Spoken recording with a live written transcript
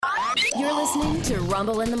You're listening to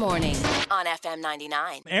Rumble in the Morning on FM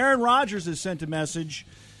 99. Aaron Rodgers has sent a message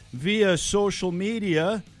via social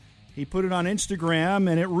media. He put it on Instagram,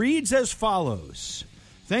 and it reads as follows.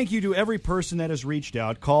 Thank you to every person that has reached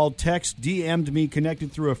out, called, text, DM'd me,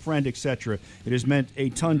 connected through a friend, etc. It has meant a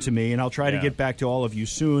ton to me, and I'll try to get back to all of you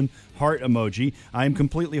soon. Heart emoji. I am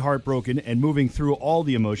completely heartbroken and moving through all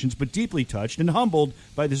the emotions, but deeply touched and humbled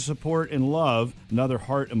by the support and love. Another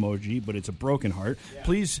heart emoji, but it's a broken heart. Yeah.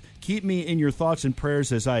 Please keep me in your thoughts and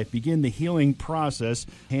prayers as I begin the healing process.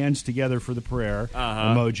 Hands together for the prayer.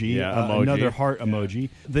 Emoji. Emoji. Another heart emoji.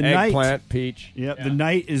 The eggplant, peach. Yep. Yeah.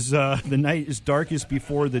 The night is darkest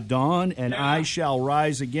before the dawn, and I shall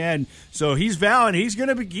rise again. So he's vowing he's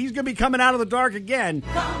gonna be coming out of the dark again.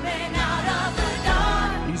 Coming out of the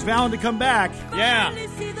dark. He's vowing to come back. Yeah.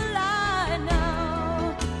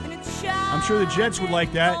 I'm sure the Jets would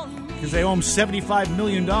like that because they owe him $75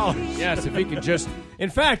 million. Yes, if he could just... In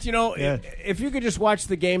fact, if you could just watch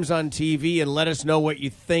the games on TV and let us know what you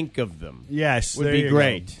think of them. Yes. Would be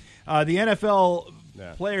great. The NFL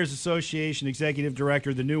Players Association Executive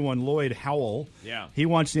Director, the new one, Lloyd Howell. Yeah. He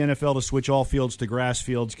wants the NFL to switch all fields to grass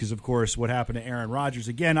fields because, of course, what happened to Aaron Rodgers.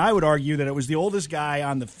 Again, I would argue that it was the oldest guy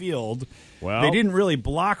on the field. Well, they didn't really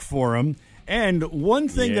block for him. And one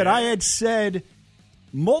thing that I had said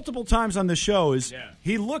multiple times on the show is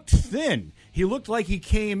he looked thin. He looked like he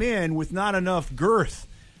came in with not enough girth.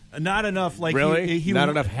 Not enough, like really? Not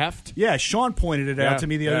enough heft? Yeah, Sean pointed it out to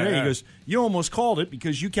me the other day. He goes, "You almost called it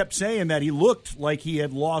because you kept saying that he looked like he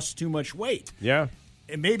had lost too much weight." Yeah.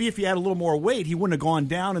 And maybe if he had a little more weight, he wouldn't have gone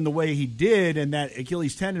down in the way he did, and that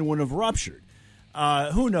Achilles tendon wouldn't have ruptured.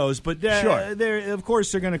 Who knows? But of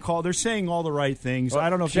course, they're going to call. They're saying all the right things. Well, I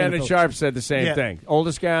don't know if Shannon Sharp said the same thing.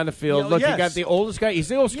 Oldest guy on the field. Look, you got the oldest guy. He's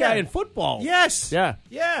the oldest guy in football. Yes. Yeah.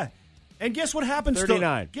 Yeah. And guess what happens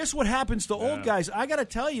 39. Guess what happens to old guys? I got to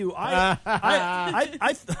tell you, I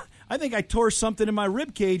think I tore something in my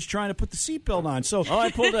rib cage trying to put the seatbelt on. So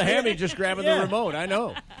I pulled a hammy just grabbing the remote. I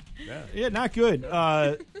know. Yeah, not good.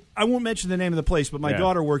 I won't mention the name of the place, but my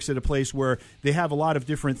daughter works at a place where they have a lot of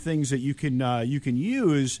different things that you can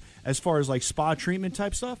use as far as like spa treatment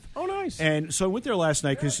type stuff. Oh, nice. And so I went there last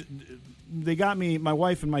night because they got me, my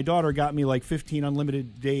wife and my daughter got me like 15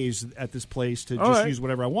 unlimited days at this place to just use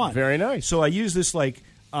whatever I want. Very nice. So I use this like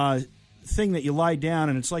thing that you lie down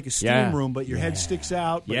and it's like a steam room, but your head sticks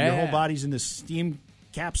out, but your whole body's in this steam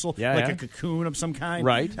capsule, like a cocoon of some kind.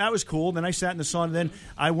 Right. That was cool. Then I sat in the sauna. Then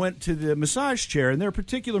I went to the massage chair, and their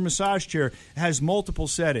particular massage chair has multiple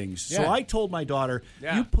settings. So I told my daughter,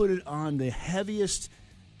 you put it on the heaviest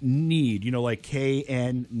need, like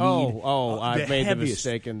KN need. I've made the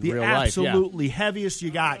mistake in real life. The absolutely heaviest you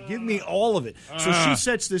got. Give me all of it. So she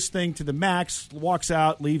sets this thing to the max, walks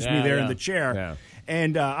out, leaves me there in the chair. Yeah.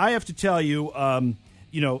 And I have to tell you,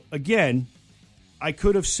 again, I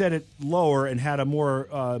could have set it lower and had a more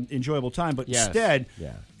enjoyable time, but instead,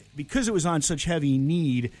 because it was on such heavy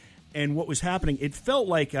need and what was happening, it felt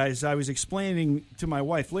like, as I was explaining to my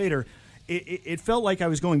wife later, it felt like I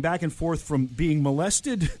was going back and forth from being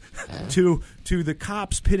molested to the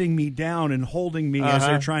cops pinning me down and holding me as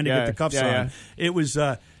they're trying to get the cuffs on. It was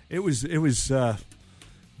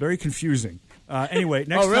very confusing. Anyway,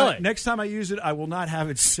 next time I use it, I will not have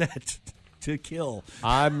it set to kill.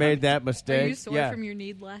 I made that mistake. Are you sore from your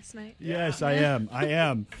need last night? Yes, I am.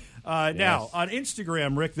 Now, on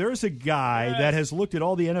Instagram, Rick, there's a guy that has looked at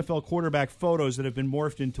all the NFL quarterback photos that have been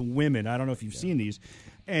morphed into women. I don't know if you've seen these.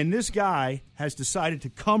 And this guy has decided to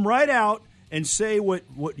come right out and say what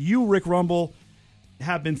you, Rick Rumble,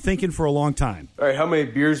 have been thinking for a long time. All right, how many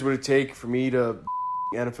beers would it take for me to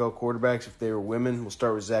NFL quarterbacks if they were women? We'll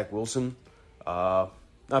start with Zach Wilson. Not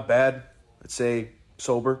bad. I'd say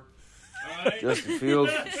sober. Justin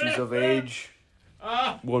Fields, she's of age.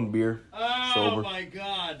 1 beer. Sober. Oh, my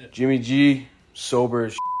God. Jimmy G, sober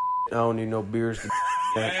as I don't need no beers.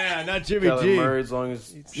 Not Jimmy Kyler G. Murray, as long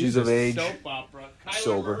as she's of age. Soap opera.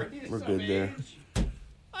 Sober. We're good there.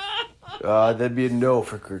 That'd be a no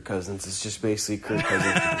for Kirk Cousins. It's just basically Kirk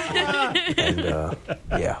Cousins.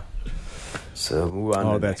 And, so move on.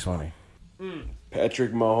 Oh, that's funny.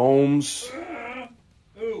 Patrick Mahomes.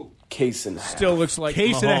 Case and a half. Still looks like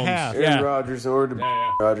case Mahomes. and a half. Aaron Rodgers. In order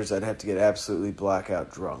to Rodgers, I'd have to get absolutely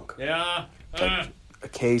blackout drunk. Yeah. A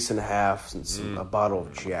case and a half and a bottle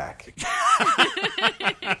of Jack.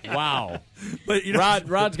 Wow. But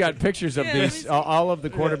Rod's got pictures of these. All of the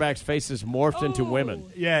quarterbacks' faces morphed into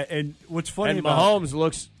women. Yeah, and what's funny and about Mahomes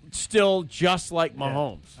looks still just like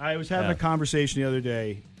Mahomes. I was having a conversation the other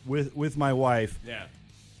day with my wife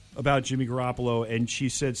about Jimmy Garoppolo, and she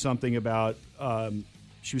said something about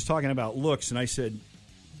she was talking about looks, and I said,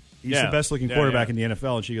 He's the best-looking quarterback in the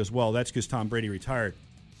NFL. And she goes, well, that's because Tom Brady retired.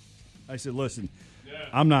 I said, listen,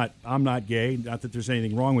 I'm not gay. Not that there's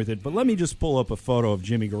anything wrong with it, but let me just pull up a photo of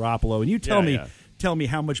Jimmy Garoppolo, and you tell me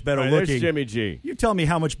how much better looking. There's Jimmy G. You tell me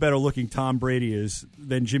how much better looking Tom Brady is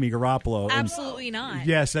than Jimmy Garoppolo. Absolutely not.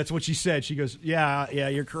 Yes, that's what she said. She goes, yeah,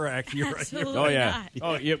 you're correct. You're Absolutely right. Oh yeah. not.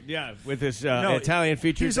 Oh yeah. With his Italian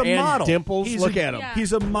features He's a and model. dimples. Look at him. Yeah.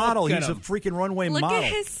 He's a model. Look at He's a him. freaking runway Look model.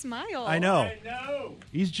 at his smile. I know.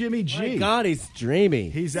 He's Jimmy G. My God, he's dreamy.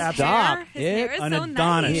 He's His absolutely hair is an so Adonis.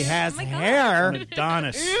 nice. He has Oh my God. hair. an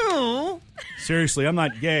Adonis. Seriously, I'm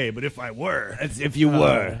not gay, but if I were, As if you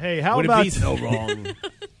were. hey, how would about it be so wrong?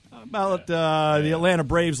 about the Atlanta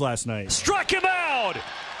Braves last night? Struck him out.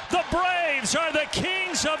 The Braves are the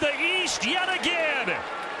kings of the East yet again.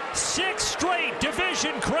 6 straight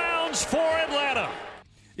division crowns for Atlanta.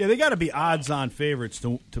 Yeah, they got to be odds-on favorites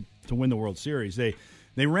to win the World Series.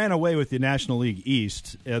 They ran away with the National League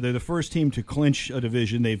East. They're the first team to clinch a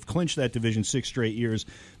division. They've clinched that division 6 straight years.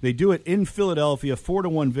 They do it in Philadelphia,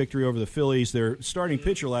 4-1 victory over the Phillies. Their starting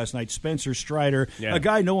pitcher last night, Spencer Strider, a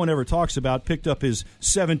guy no one ever talks about, picked up his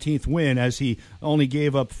 17th win as he only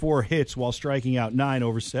gave up 4 hits while striking out 9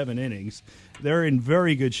 over 7 innings. They're in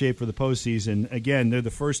very good shape for the postseason. Again, they're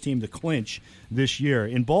the first team to clinch this year.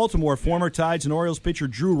 In Baltimore, former Tides and Orioles pitcher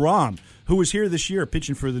Drew Rahm, who was here this year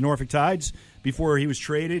pitching for the Norfolk Tides before he was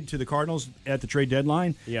traded to the Cardinals at the trade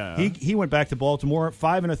deadline. Yeah. He went back to Baltimore,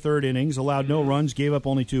 5 1/3 innings, allowed no runs, gave up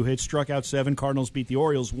only 2 hits, struck out 7. Cardinals beat the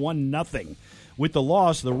Orioles 1-0. With the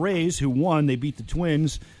loss, the Rays, who won, they beat the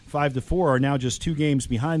Twins 5-4, are now just 2 games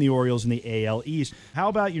behind the Orioles in the AL East. How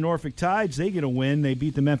about your Norfolk Tides? They get a win. They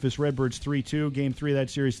beat the Memphis Redbirds 3-2. Game 3 of that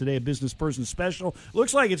series today, a business person special.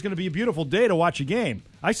 Looks like it's going to be a beautiful day to watch a game.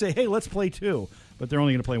 I say, hey, let's play 2. But they're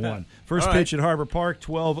only going to play 1. First pitch at Harbor Park,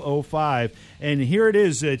 12:05. And here it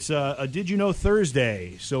is. It's a Did You Know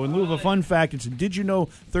Thursday. So in lieu of a fun fact, it's a Did You Know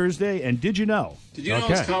Thursday and Did You Know? Did you know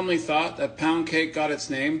it's commonly thought that pound cake got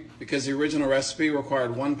its name because the original recipe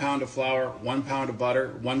required 1 pound of flour, 1 pound of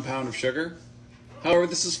butter, 1 pound of sugar? However,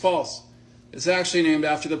 this is false. It's actually named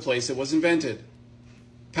after the place it was invented.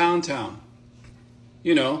 Pound Town.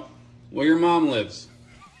 You know, where your mom lives.